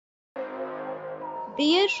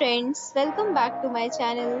Dear friends, welcome back to my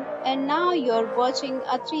channel, and now you're watching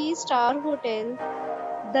a 3-star hotel.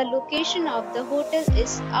 The location of the hotel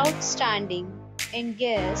is outstanding and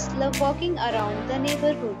guests love walking around the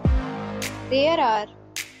neighborhood. There are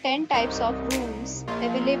 10 types of rooms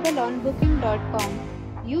available on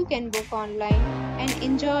booking.com. You can book online and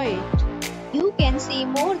enjoy it. You can see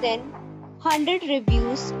more than 100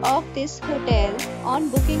 reviews of this hotel on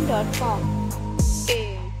booking.com.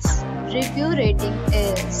 Its review rating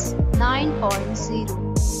is 9.0,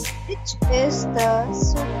 which is the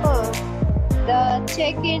superb. The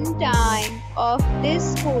check-in time of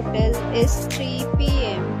this hotel is 3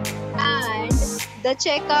 p.m. and the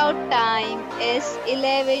checkout time is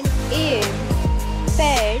 11 a.m.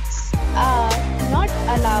 Pets are not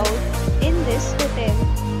allowed in this hotel.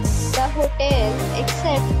 The hotel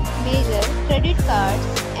accepts major credit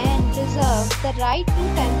cards and reserves the right to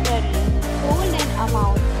temporarily hold an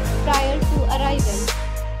amount prior to arrival.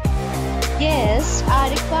 Guests are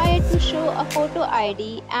required to show a photo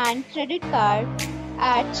ID and credit card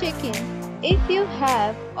at check-in. If you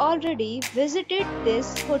have already visited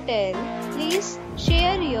this hotel, please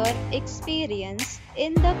share your experience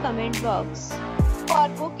in the comment box. For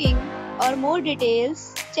booking or more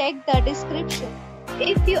details, check the description.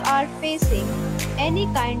 If you are facing any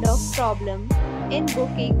kind of problem in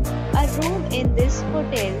booking a room in this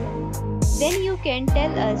hotel, then you can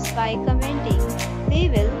tell us by commenting. We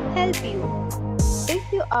will help you. If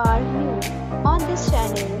you are new on this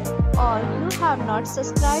channel or you have not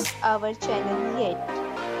subscribed our channel yet,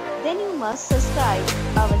 then you must subscribe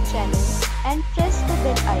our channel and press the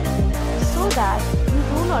bell icon so that you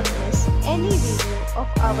do not miss any video of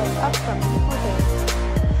our upcoming hotel.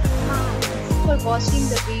 Thanks for watching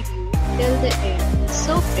the video till the end.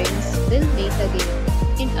 So friends, we'll meet again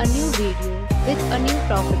in a new video with a new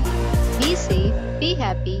property. Be safe, be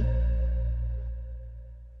happy.